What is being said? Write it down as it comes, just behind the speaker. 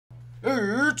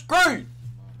It's great!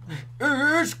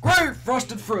 It's great,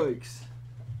 Frosted Flakes!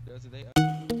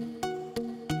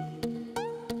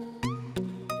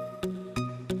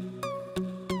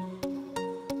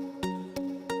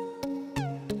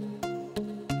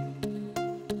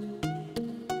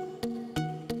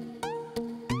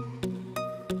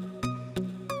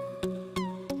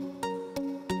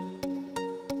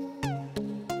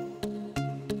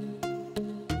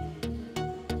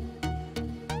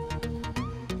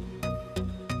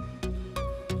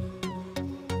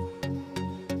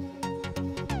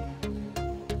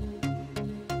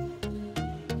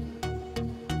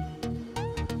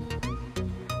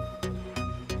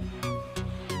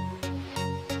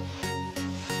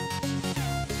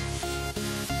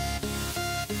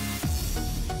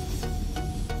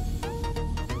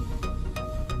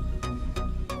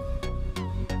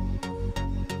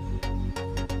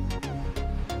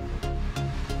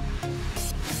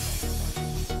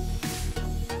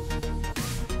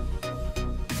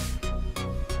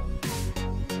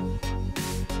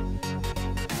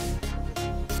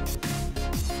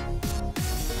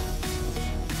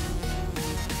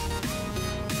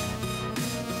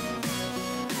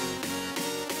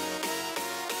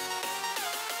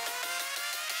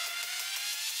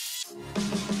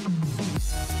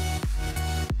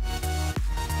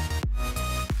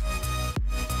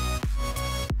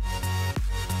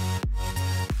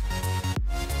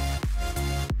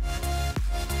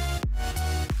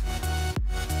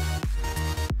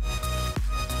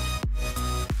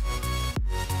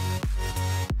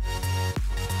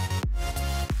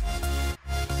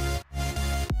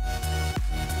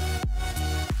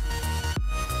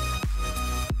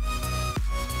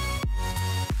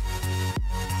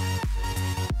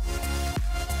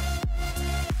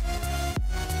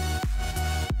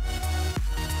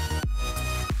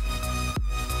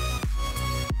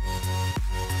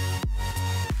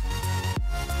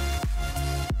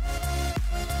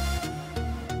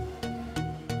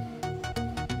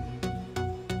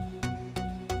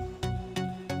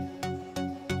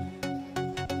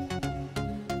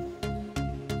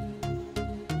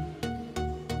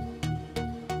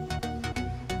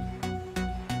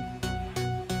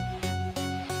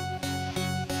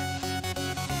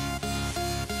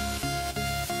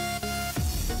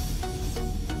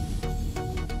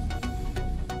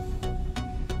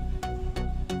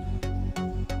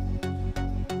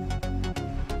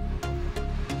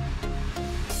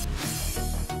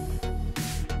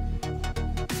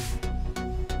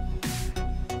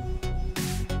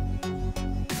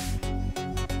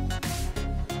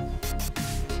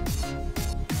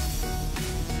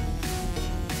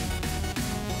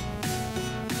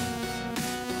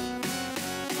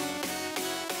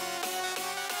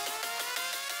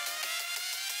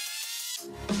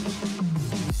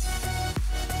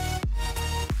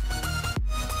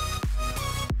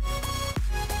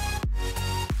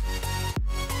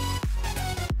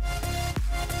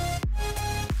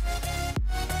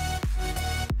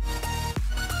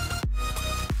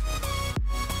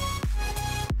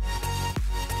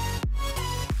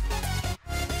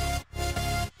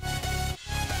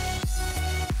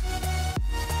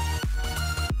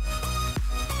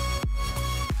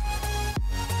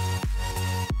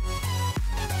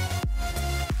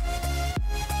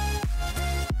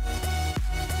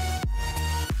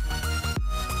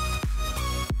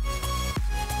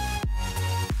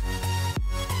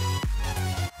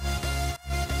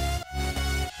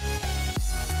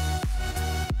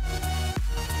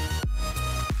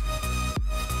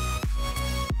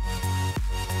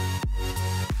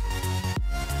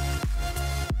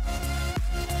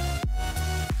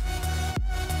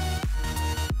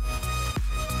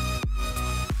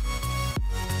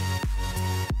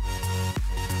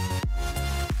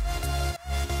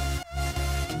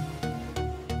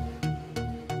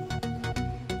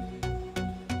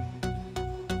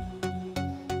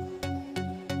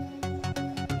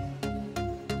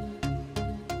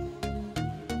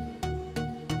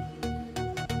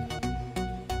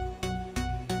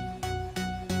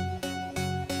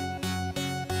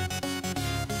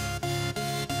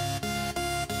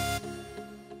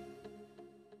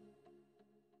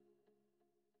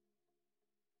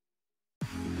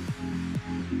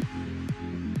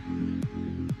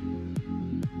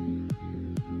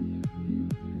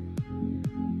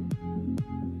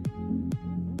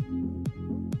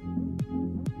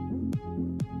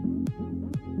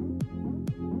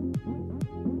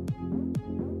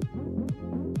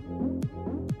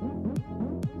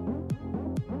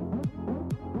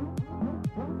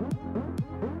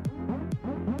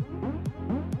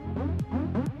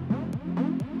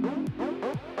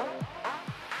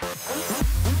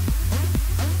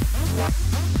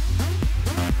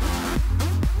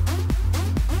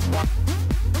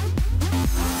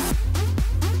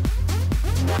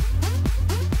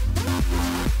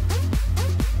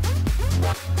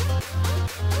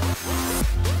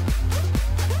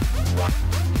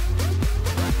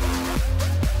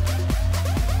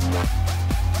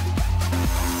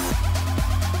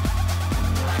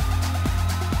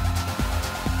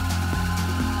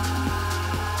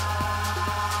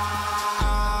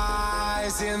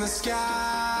 In the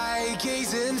sky,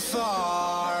 gazing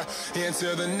far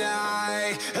into the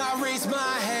night, I raise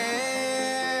my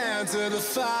hand to the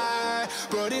fire,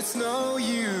 but it's no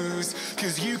use,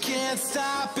 'cause you can't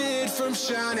stop it from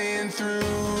shining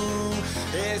through.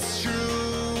 It's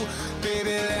true,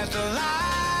 baby, let the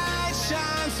light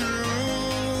shine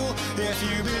through. If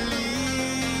you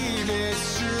believe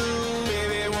it's true,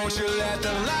 baby, won't you let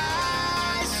the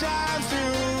light shine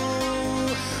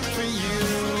through for you.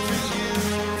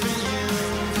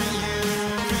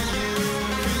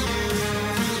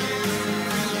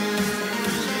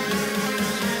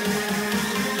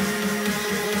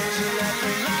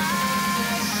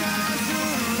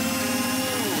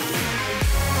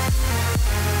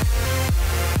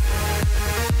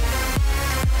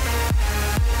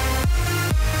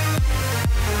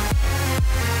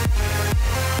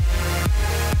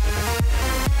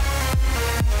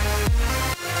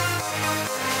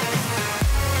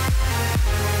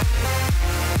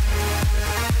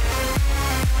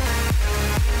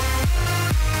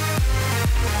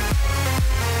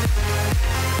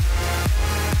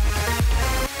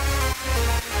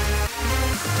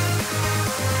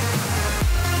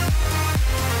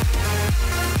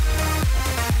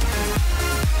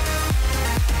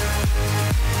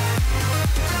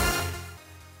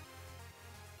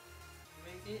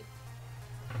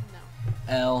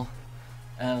 L,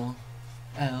 L,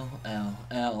 L, L,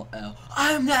 L, L.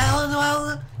 I'm the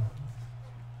L.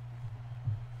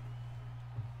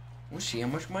 We'll see how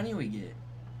much money we get.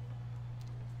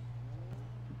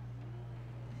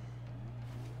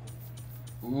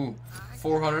 Ooh,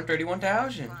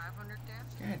 431,000.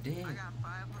 500,000. God damn. I got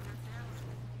 500,000.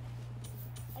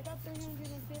 I got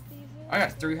 350. I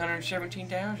got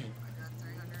 317,000. I got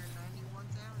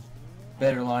 391,000.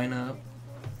 Better line up.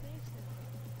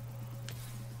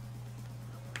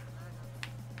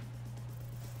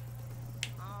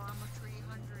 Oh, I'm a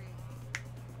 300.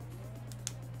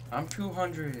 I'm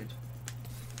 200.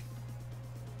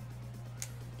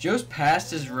 Joe's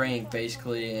passed his rank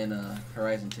basically in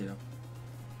Horizon 2. No,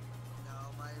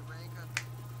 my rank on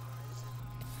Horizon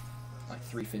Like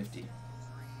 350. 380.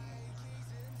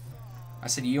 I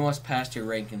said you almost passed your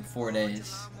rank in 4 Oh, days.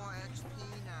 it's a lot more XP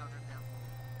now than them.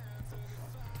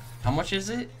 How much is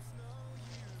it?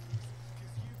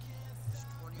 It's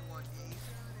 21.8.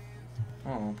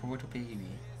 Oh, poor little baby.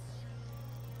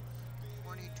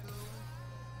 22.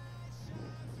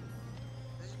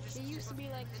 This It used to be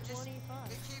like it just-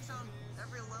 25. It keeps on,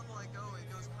 every level I go, it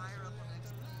goes higher up on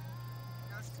XP.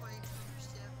 Now it's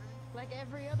 22.7, Like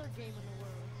every other game in the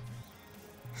world.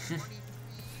 23,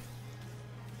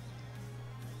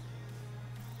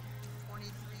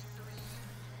 23.3,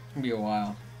 It'll be a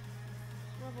while.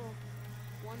 Level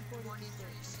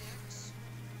 146.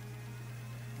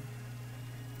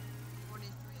 23.6, 23.9,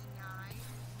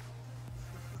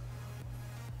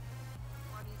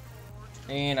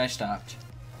 24. And I stopped.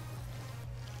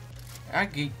 I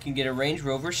can get a Range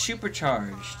Rover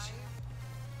Supercharged.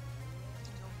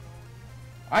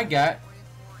 I got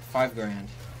 5 grand.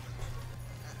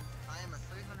 I am a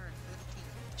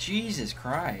 315. Jesus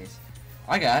Christ.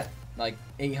 I got like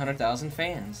 800,000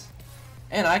 fans.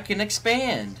 And I can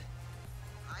expand.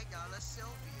 I got a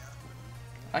Sylvia.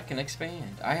 I can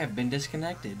expand. I have been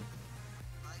disconnected.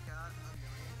 I got a million.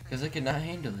 Because I could not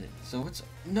handle it. So what's...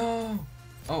 No!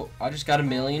 Oh, I just got 1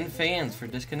 million fans for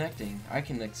disconnecting. I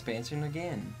can expand soon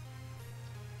again.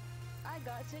 I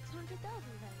got 600,000 fans.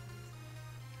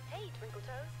 Hey, Twinkle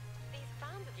Toes. These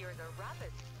fans of yours are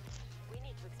rabid. We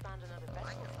need to expand another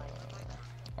vessel site.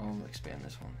 I'll expand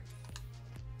this one.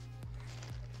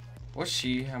 We'll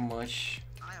see how much...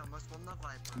 I almost won the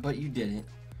Viper. But you didn't.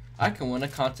 I can win a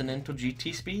Continental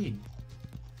GT Speed.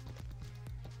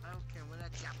 I don't care when I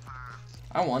jump.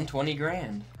 I won 20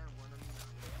 grand.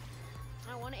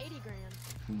 I won 80 grand.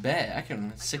 Bet, I can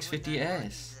win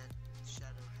 650S.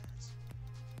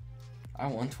 I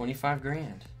won 25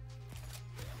 grand.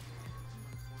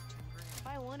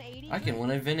 I won 80 I can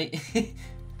grand. win a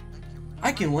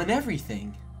I can win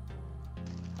everything.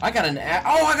 I got an oh,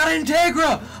 I got an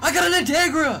Integra! I got an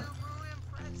Integra!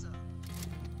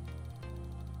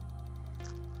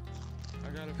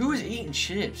 Who is eating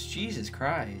chips? Jesus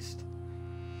Christ.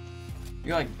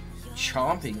 You're like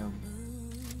chomping them.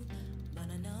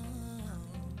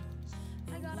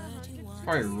 I got 100.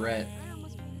 Probably Rhett. I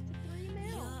almost made it to 3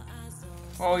 mil.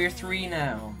 Oh, you're 3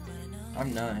 now.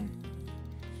 I'm 9.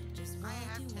 I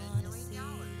have 10.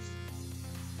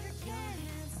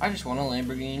 I just want a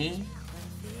Lamborghini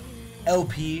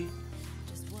LP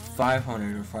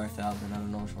 500 or 5,000. I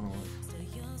don't know which one it was.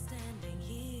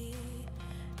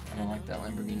 I don't like that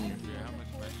Lamborghini. Yeah, how much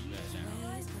money you got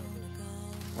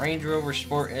now? Range Rover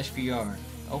Sport SVR.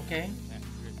 Okay. That's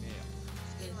good deal.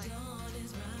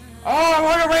 Oh, I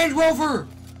want a Range Rover!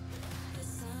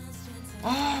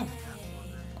 Oh!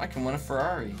 I can win a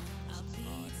Ferrari.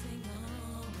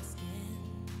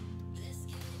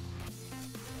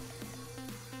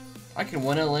 I can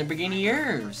win a Lamborghini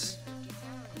Urus.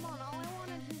 Come on, all I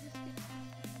wanted to just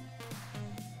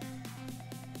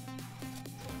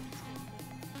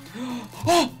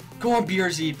Oh! Go on,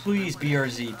 BRZ, please,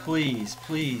 BRZ, please,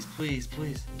 please, please,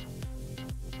 please.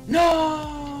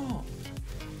 No!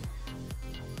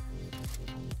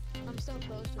 I'm so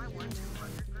close to I won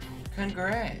 200 grand.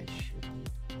 Congrats.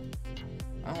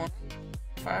 I want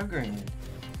 5 grand.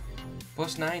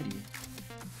 Plus 90.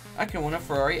 I can win a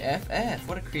Ferrari FF.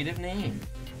 What a creative name.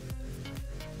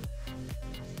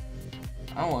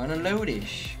 I want a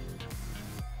Lotus.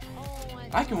 Oh my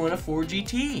I can win a Ford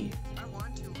GT. I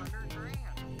won 200 grand.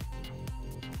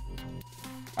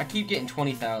 I keep getting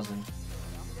 20,000. I'm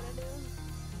gonna do.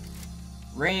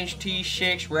 Range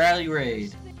T6 Rally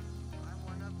Raid. I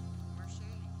won a Mercedes.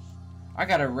 I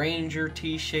got a Ranger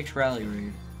T6 Rally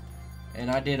Raid.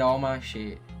 And I did all my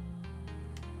shit.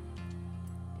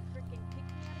 Freaking kick me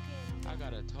out again. I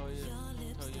got a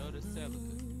Toyota Celica.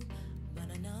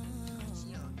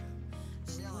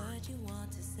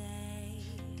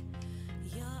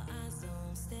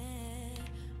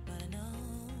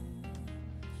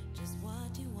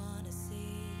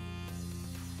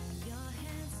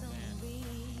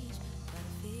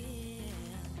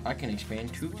 I can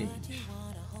expand 2 days.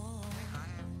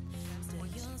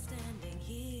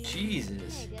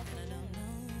 Jesus. Hey, definitely.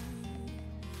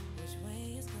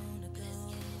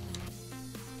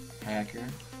 Hacker.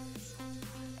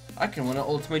 I can win an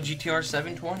Ultimate GTR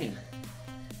 720.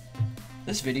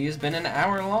 This video has been an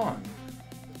hour long.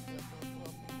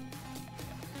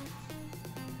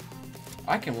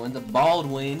 I can win the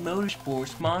Baldwin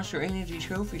Motorsports Monster Energy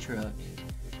Trophy Truck.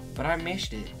 But I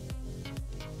missed it.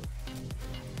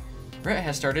 Brett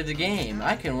has started the game.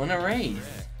 I can win a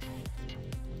Wraith.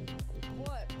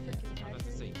 What? Freaking I'm about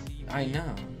to say TV. I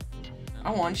know. I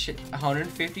won shit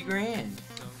 150 grand.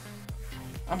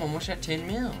 I'm almost at 10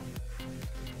 mil.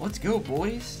 Let's go,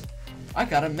 boys. I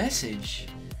got a message.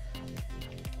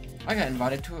 I got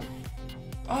invited to a...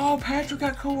 Oh, Patrick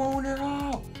got co-owner.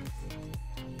 Oh.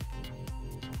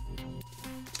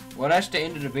 Well, that's the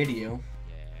end of the video.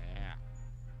 Yeah.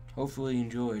 Hopefully you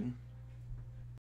enjoyed.